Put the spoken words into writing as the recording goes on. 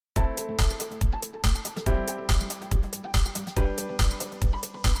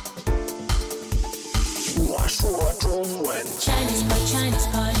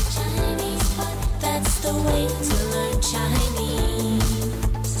the way to learn Chinese.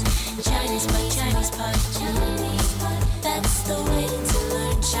 ChinesePod, ChinesePod, ChinesePod. That's the way to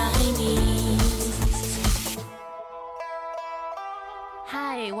learn Chinese.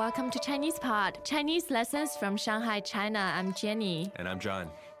 Hi, welcome to ChinesePod, Chinese lessons from Shanghai, China. I'm Jenny. And I'm John.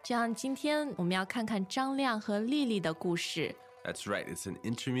 这样，今天我们要看看张亮和丽丽的故事。That's right. It's an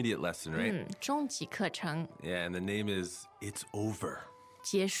intermediate lesson, right? 中级课程。Yeah, and the name is It's Over.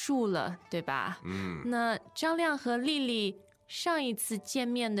 结束了，对吧？那张亮和丽丽上一次见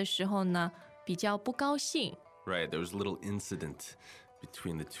面的时候呢，比较不高兴。Right, there was a little incident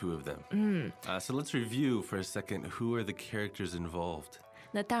between the two of them. So let's review for a second who are the characters involved.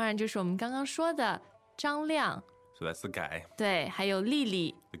 那当然就是我们刚刚说的张亮。So that's the guy. 对，还有丽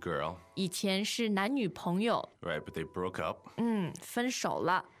丽。The girl. 以前是男女朋友。Right, but they broke up. 分手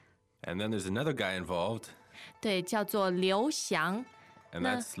了。And then there's another guy involved. 对，叫做刘翔。And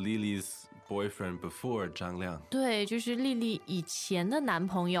that's Lili's boyfriend before Zhang Liang. 对，就是丽丽以前的男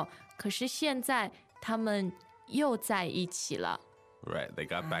朋友，可是现在他们又在一起了。Right, they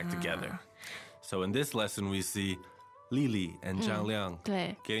got back together. So in this lesson, we see Lili and Zhang Liang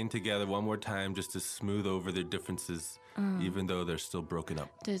对 getting together one more time just to smooth over their differences, even though they're still broken up.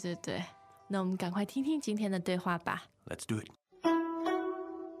 对对对，那我们赶快听听今天的对话吧。 Let's do it.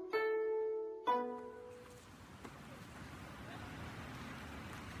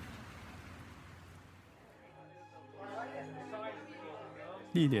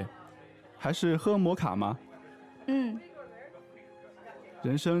 丽丽，还是喝摩卡吗？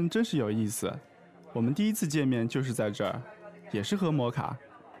人生真是有意思，我们第一次见面就是在这儿，也是喝摩卡，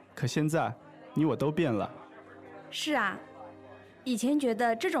可现在你我都变了。是啊，以前觉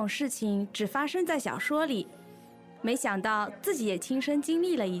得这种事情只发生在小说里，没想到自己也亲身经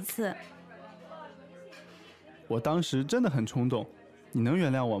历了一次。我当时真的很冲动，你能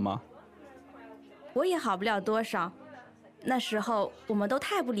原谅我吗？我也好不了多少，那时候我们都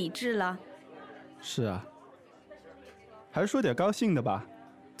太不理智了。是啊，还是说点高兴的吧。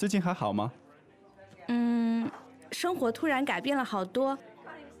最近还好吗？生活突然改变了好多，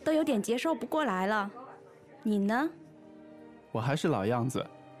都有点接受不过来了。你呢？我还是老样子，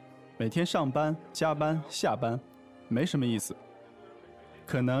每天上班、加班、下班，没什么意思。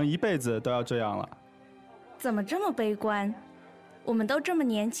可能一辈子都要这样了。怎么这么悲观？我们都这么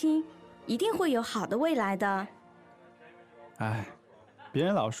年轻，一定会有好的未来的。唉，别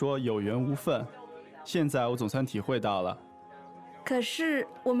人老说有缘无分，现在我总算体会到了。可是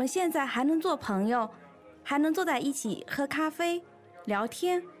我们现在还能做朋友，还能坐在一起喝咖啡、聊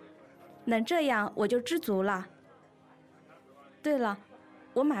天，能这样我就知足了。对了，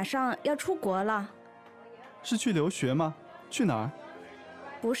我马上要出国了。是去留学吗？去哪儿？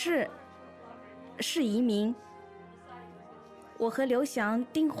不是，是移民。我和刘翔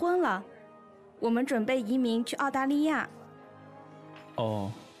订婚了，我们准备移民去澳大利亚。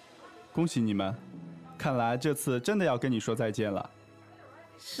哦，恭喜你们！看来这次真的要跟你说再见了。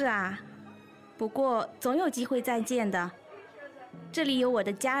是啊，不过总有机会再见的。这里有我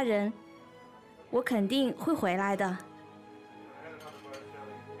的家人，我肯定会回来的。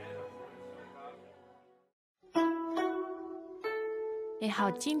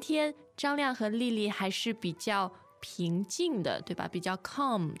好，今天张亮和丽丽还是比较平静的，对吧？比较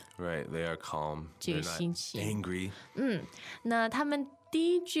calm。 Right, they are calm. 这个 They're 心 not 情。 angry. 那他们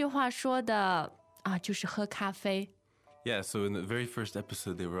第一句话说的就是喝咖啡。Yeah, so in the very first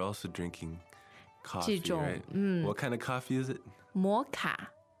episode, they were also drinking 这 coffee, 种 right? What kind of coffee is it? 摩卡。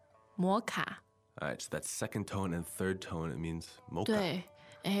 All right, so that second tone and third tone, it means mocha.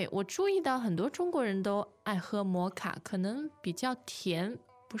 对，我注意到很多中国人都爱喝摩卡，可能比较甜，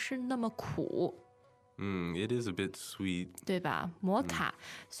不是那么苦。It is a bit sweet. 对吧？摩卡。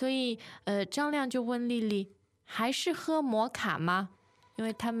所以张亮就问丽丽，还是喝摩卡吗？因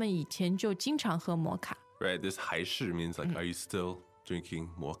为他们以前就经常喝摩卡。Right, this 还是 means like, are you still drinking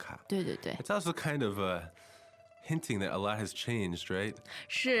mocha? 对对对， It's also kind of hinting that a lot has changed, right?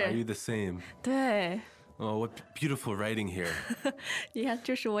 Are you 是， the same? 对。 Oh, what beautiful writing here. 你看，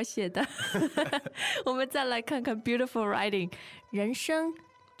这是我写的。我们再来看看 beautiful writing， 人生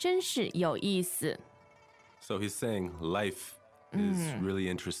真是有意思。 So he's saying life is really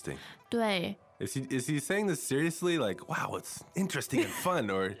interesting. 对， Is he saying this seriously? Like, wow, it's interesting and fun,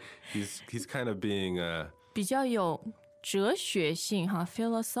 or he's kind of being 比较有哲学性哈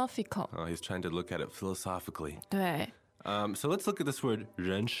 ，philosophical。 he's trying to look at it philosophically. 对， So let's look at this word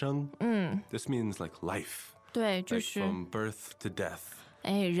人生. This means like life, 对，就 like 是 from birth to death.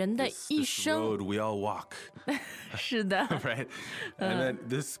 人的 This, 一 this 生。 road we all walk, 是的， right? And then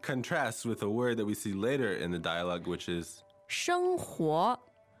this contrasts with a word that we see later in the dialogue, which is 生活，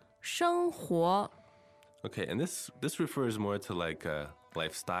生活。Okay, and this refers more to like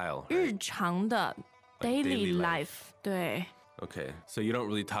lifestyle. 日常的 Like daily daily life， life 对， Okay, so you don't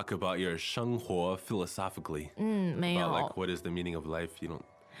really talk about your 生活 philosophically. 没 About 有 like what is the meaning of life? You don't.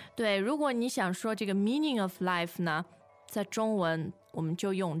 对，如果你想说这个 meaning of life 呢，在中文我们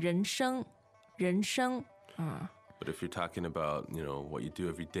就用人生，人生， But if you're talking about, what you do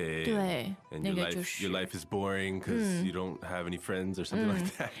every day, 对， and 那 your 个 life, 就是 your life is boring because you don't have any friends or something like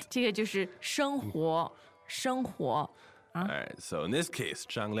that. 这个就是生活，生活。 All right, so in this case,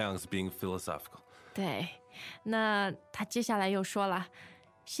 Zhang Liang is being philosophical. 对，那他接下来又说了，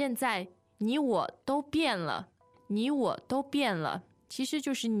现在你我都变了，你我都变了，其实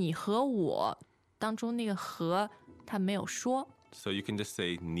就是你和我当中那个和，他没有说。 So you can just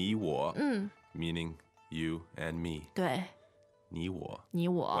say 你我, meaning you and me. 对，你我. 你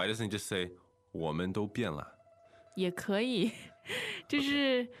我 Why doesn't he just say 我们都变了?也可以，就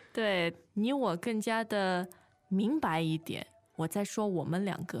是对你我更加的明白一点。我在说我们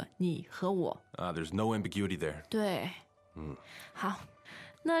两个，你和我。 There's no ambiguity there. 对，好，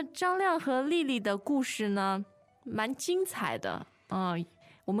那张亮和丽丽的故事呢，蛮精彩的。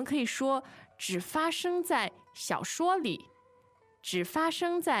我们可以说只发生在小说里，只发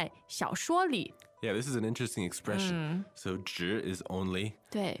生在小说里。 Yeah, this is an interesting expression. So 只 is only,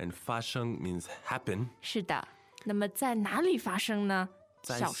 对， and 发生 means happen. 是的。那么在哪里发生呢？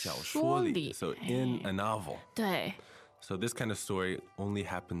在小小说说里. 里。 So in a novel. 对， So this kind of story only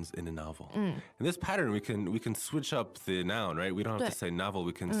happens in a novel. In this pattern, we can switch up the noun, right? We don't have 对。 to say novel.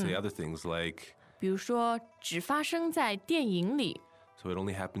 We can say other things like, 比如说只发生在电影里， so it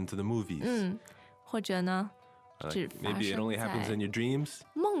only happened to the movies. 或者呢，只发 Maybe it 生 only happens 在 in your dreams.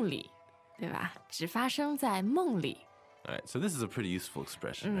 梦里，对吧？只发生在梦里。 All right, so this is a pretty useful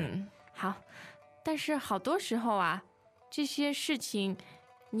expression, right? 好，但是好多时候啊，这些事情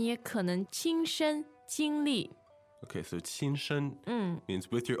你也可能亲身经历。 Okay, so 亲身 means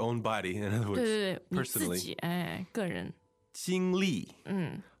with your own body. In other 对 words, 对对，你自 personally. 己，个人。经历.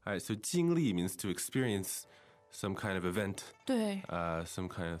 All right, so 经历 means to experience some kind of event, 对 some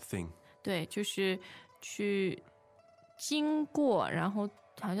kind of thing. 对，就是去经过，然后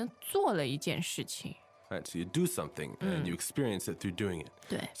好像做了一件事情。 Right, so you do something and you experience it through doing it.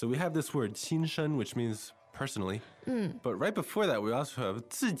 对 So we have this word 亲身, which means personally. But right before that, we also have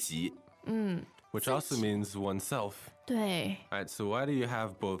自己, which also means oneself. 对， All right, so why do you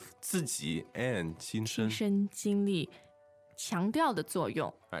have both 自己 and 亲身? 亲身经历强调的作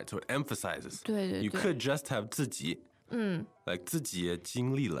用。 Right, so it emphasizes. 对对 You 对 could just have 自己, like 自己也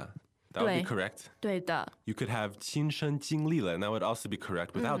经历了. That would be 对 correct. 对的， You could have 亲身经历了, and that would also be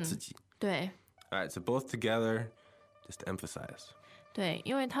correct without 自己. 对 All right, so both together, just emphasize. 对，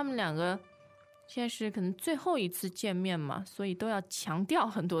因为他们两个现在是可能最后一次见面嘛，所以都要强调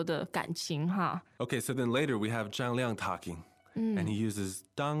很多的感情哈。 Okay, so then later we have Zhang Liang talking, and he uses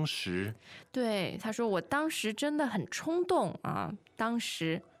当时. 对，他说我当时真的很冲动啊，当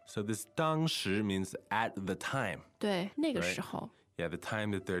时 So this 当时 means at the time. 对那个 Right. 时候。 Yeah, the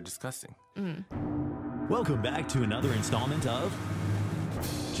time that they're discussing. Welcome back to another installment of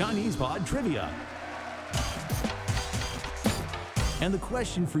ChinesePod Trivia. And the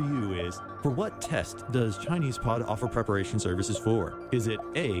question for you is, for what test does ChinesePod offer preparation services for? Is it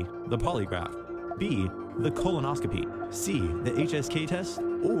A, the polygraph, B, the colonoscopy, C, the HSK test,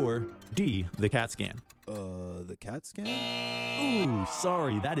 or D, the CAT scan? The CAT scan? Ooh,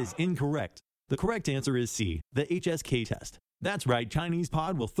 sorry, that is incorrect. The correct answer is C, the HSK test. That's right,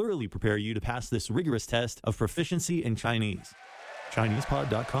 ChinesePod will thoroughly prepare you to pass this rigorous test of proficiency in Chinese.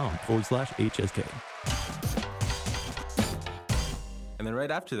 ChinesePod.com/HSK. And then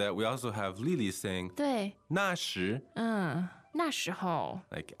right after that, we also have Lili saying 对，那时, 那时候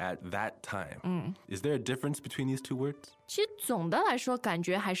like at that time. Is there a difference between these two words? 其实总的来说感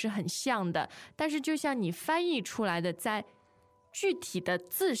觉还是很像的，但是就像你翻译出来的，在具体的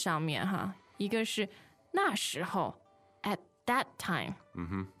字上面哈，一个是那时候 at that time，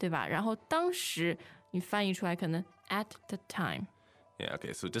对吧？然后当时你翻译出来可能 at the time， Yeah,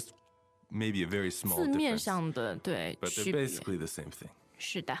 okay, so just maybe a very small 字面 difference. 上的对 But 区 they're 别。 basically the same thing.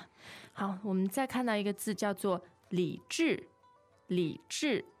 是的，好，我们再看到一个字叫做理智，理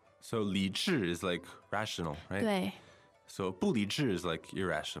智， So 理智 is like rational, right? 对， So 不理智 is like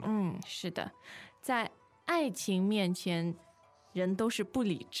irrational. 是的，在爱情面前，人都是不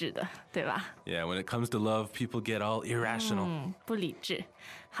理智的，对吧？ Yeah, when it comes to love, people get all irrational. 不理智。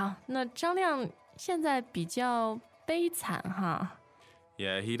好，那张亮现在比较悲惨哈，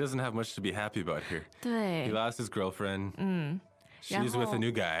 Yeah, he doesn't have much to be happy about here. He 对， lost his girlfriend. 然 She's with 后 a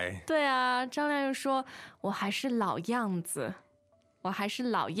new guy. 对啊，张亮又说我还是老样子，我还是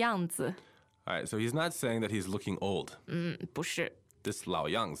老样子， All right, so he's not saying that he's looking old. 不是， This 老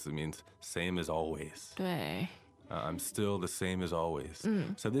样子 means same as always. 对， I'm still the same as always.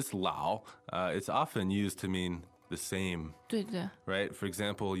 So this 老, it's often used to mean the same, 对的 right? For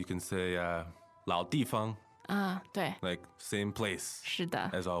example, you can say 老地方, 啊，对， like same place 是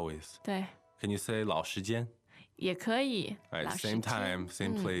的， as always. 对， Can you say 老时间? 也可以。 All right, 老时 same 间 time,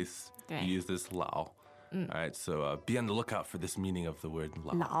 same place. 对 You use this 老. All right, so be on the lookout for this meaning of the word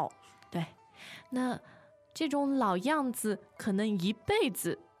老. 老，对，那这种老样子可能一辈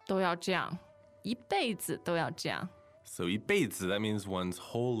子都要这样，一辈子都要这样。 So 一辈子, that means one's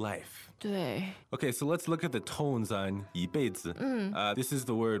whole life. 对， Okay, so let's look at the tones on 一辈子. This is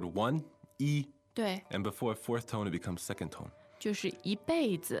the word 1, 一, 对， and before fourth tone, it becomes second tone. 就是一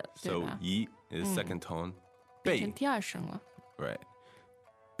辈子，对 So 吧？一 is second tone. 变成辈, 第二声了， right.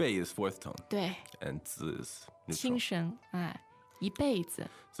 辈 is fourth tone, 对， and 子 is 轻 neutral. 声，哎，一辈子，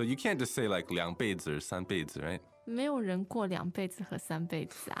 So you can't just say like 两辈子 or 三辈子, right? 没有人过两辈子和三辈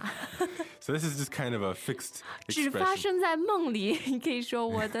子啊， So this is just kind of a fixed 只发 expression. 生在梦里。你可以说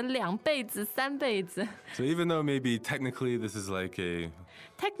我的两辈子、三辈子 So even though maybe technically this is like a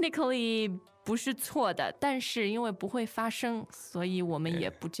 ，technically 不是错的，但是因为不会发生，所以我们也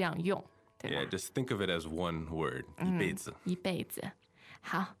不这样用，对 yeah, 吧？ just think of it as one word, 一辈子. 一辈子。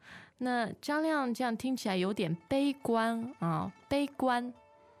好，那张亮这样听起来有点悲观啊，悲观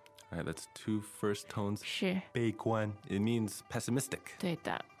All right, that's two first tones. 是 悲观, it means pessimistic. 对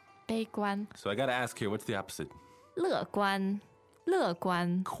的，悲观。 So I got to ask here, what's the opposite? 乐观，乐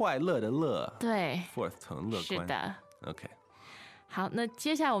观，快乐的乐. 对， Fourth tone, 乐观.是的。 Okay. 好，那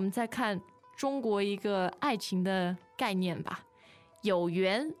接下来我们再看中国一个爱情的概念吧，有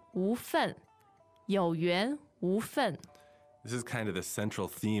缘无分，有缘无分。 This is kind of the central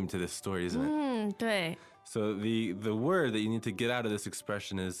theme to this story, isn't it? 对， So the word that you need to get out of this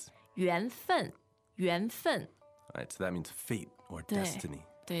expression is, 缘分，缘分， all right, so that means fate or 对 destiny.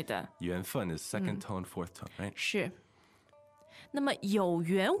 对的，缘分 is second tone, fourth tone, right? 是。那么有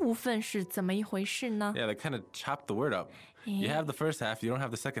缘无分是怎么一回事呢？ Yeah, they kind of chopped the word up. You have the first half, you don't have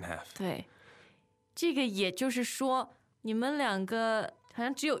the second half. 对，这个也就是说，你们两个好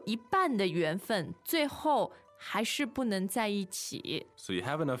像只有一半的缘分，最后还是不能在一起。 So you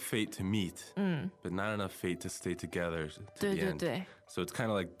have enough fate to meet, but not enough fate to stay together to 对 the 对 end. 对。 So it's kind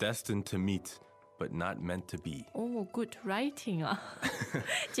of like destined to meet, but not meant to be. 哦，good writing 啊，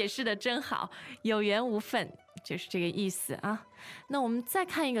解释的真好，有缘无分就是这个意思啊。那我们再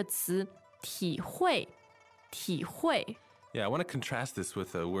看一个词，体会，体会， Yeah, I want to contrast this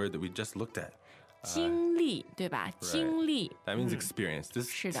with a word that we just looked at. 经历，对吧？经历， That means experience. This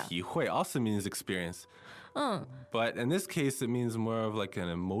是的。体会 also means experience. But in this case, it means more of like an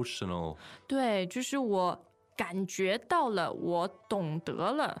emotional. 对，就是我感觉到了，我懂得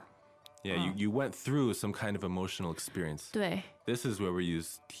了， Yeah, you went through some kind of emotional experience. 对， This is where we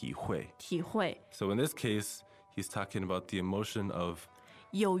use 体会. 体会， So in this case, he's talking about the emotion of,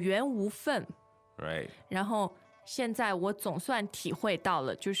 有缘无分。 right? 然后现在我总算体会到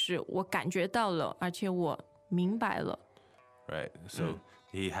了，就是我感觉到了，而且我明白了。 Right. So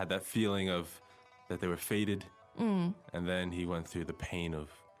he had that feeling of that they were fated. And then he went through the pain of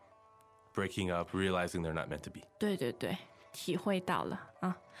breaking up, realizing they're not meant to be. 对对对，体会到了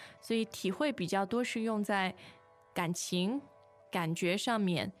啊，所以体会比较多是用在感情、感觉上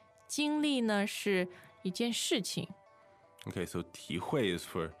面，经历呢是一件事情。 Okay, so 体会 is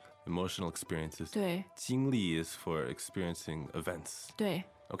for emotional experiences. 对经历 is for experiencing events. 对，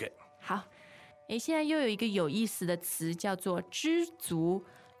 Okay. 好，诶，现在又有一个有意思的词叫做知足，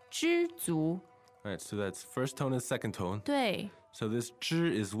知足。 All right, so that's first tone and second tone. 对， So this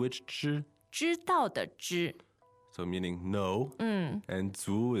知 is which 知? 知道的知， So meaning know. And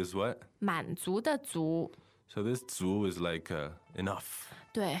足 is what? 满足的足。 So this 足 is like enough,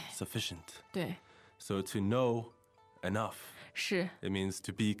 对 sufficient. 对， So to know enough, 是。 it means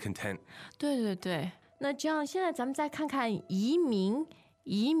to be content. 对对对，那这样现在咱们再看看移民，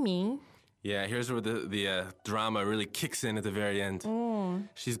移民， Yeah, here's where the drama really kicks in at the very end.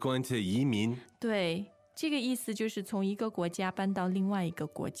 She's going to 移民. 对，这个意思就是从一个国家搬到另外一个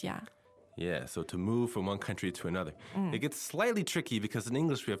国家。 Yeah, so to move from one country to another. It gets slightly tricky because in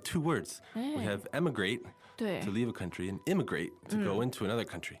English we have two words. We have emigrate 对 to leave a country and immigrate to go into another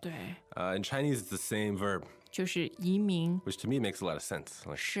country. 对， In Chinese, it's the same verb, 就是移民。 which to me makes a lot of sense.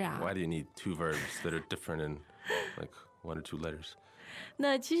 Like, 是啊。 why do you need two verbs that are different in like one or two letters?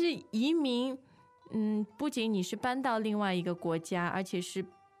 那其实移民，不仅你是搬到另外一个国家，而且是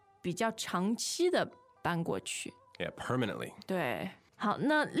比较长期的搬过去。 Yeah, permanently. 对，好，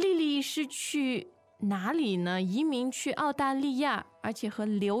那丽丽是去哪里呢？移民去澳大利亚，而且和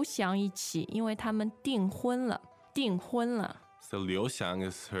刘翔一起，因为他们订婚了。 So Liu Xiang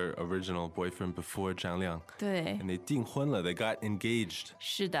is her original boyfriend before Zhang Liang. 对， And they 订婚了, they got engaged.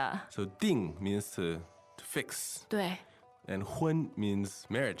 是的， So 订 means to fix. 对， And 婚 means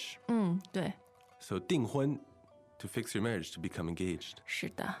marriage. 对， So 订婚 to fix your marriage, to become engaged. 是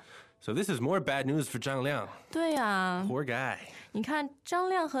的， So this is more bad news for Zhang Liang. 对啊。 Poor guy. 你看，张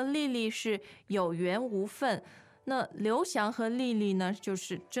亮和丽丽是有缘无分，那刘翔和丽丽呢，就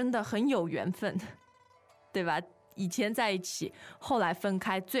是真的很有缘分，对吧？以前在一起，后来分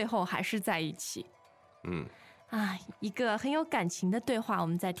开，最后还是在一起。一个很有感情的对话，我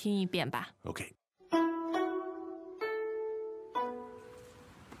们再听一遍吧。 Okay.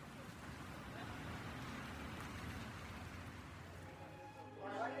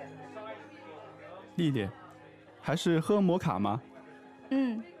 丽丽，还是喝摩卡吗？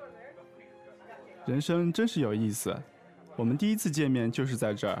人生真是有意思，我们第一次见面就是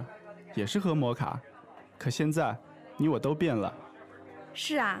在这儿，也是喝摩卡，可现在你我都变了。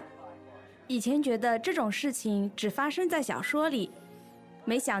是啊，以前觉得这种事情只发生在小说里，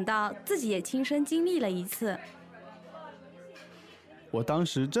没想到自己也亲身经历了一次。我当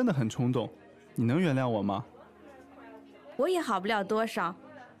时真的很冲动，你能原谅我吗？我也好不了多少，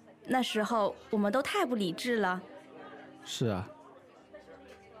那时候我们都太不理智了。是啊，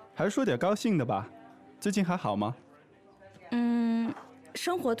还是说点高兴的吧。最近还好吗？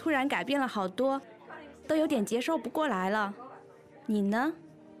生活突然改变了好多，都有点接受不过来了。你呢？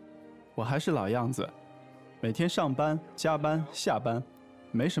我还是老样子，每天上班、加班、下班，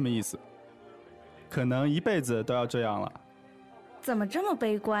没什么意思。可能一辈子都要这样了。怎么这么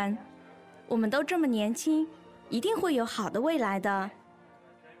悲观？我们都这么年轻，一定会有好的未来的。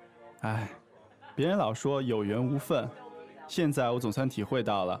唉，别人老说有缘无分，现在我总算体会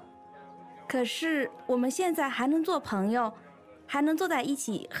到了。可是我们现在还能做朋友，还能坐在一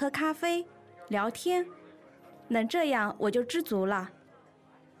起喝咖啡、聊天，能这样我就知足了。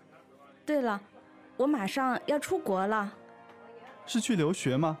对了，我马上要出国了。是去留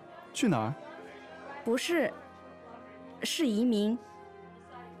学吗？去哪儿？不是，是移民。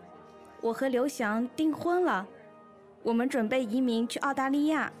我和刘翔订婚了，我们准备移民去澳大利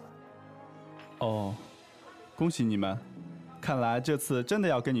亚。哦，恭喜你们！看来这次真的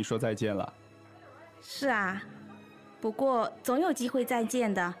要跟你说再见了。是啊，不过总有机会再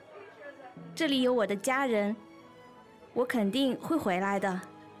见的。这里有我的家人，我肯定会回来的。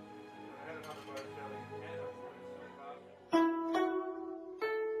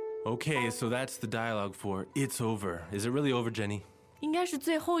Okay, so that's the dialogue for It's Over. Is it really over, Jenny? 应该是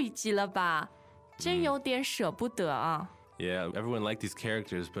最后一集了吧？真有点舍不得啊。Yeah, everyone liked these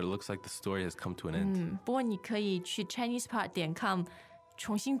characters, but it looks like the story has come to an end. 不过你可以去 ChinesePod.com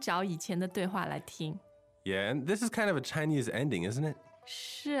重新找以前的对话来听。 Yeah, and this is kind of a Chinese ending, isn't it?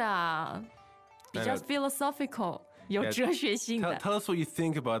 是啊，比较 I know. philosophical， 有 Yeah, 哲学性的。 Tell us what you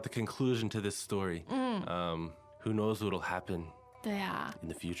think about the conclusion to this story. Who knows what will happen 对啊， in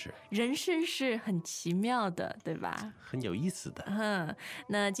the future? 人生是很奇妙的，对吧？很有意思的。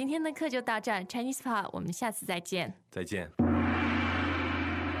那今天的课就到这儿 ，ChinesePod， 我们下次再见。再见。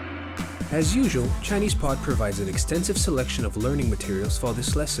 As usual, ChinesePod provides an extensive selection of learning materials for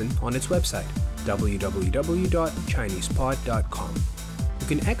this lesson on its website, www.chinesepod.com. You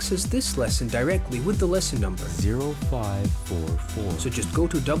can access this lesson directly with the lesson number 0544. So just go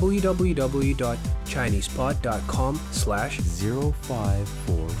to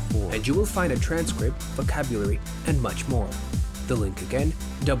www.chinesepod.com/0544 and you will find a transcript, vocabulary, and much more. The link again,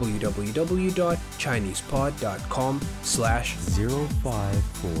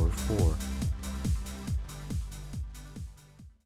 www.chinesepod.com/0544.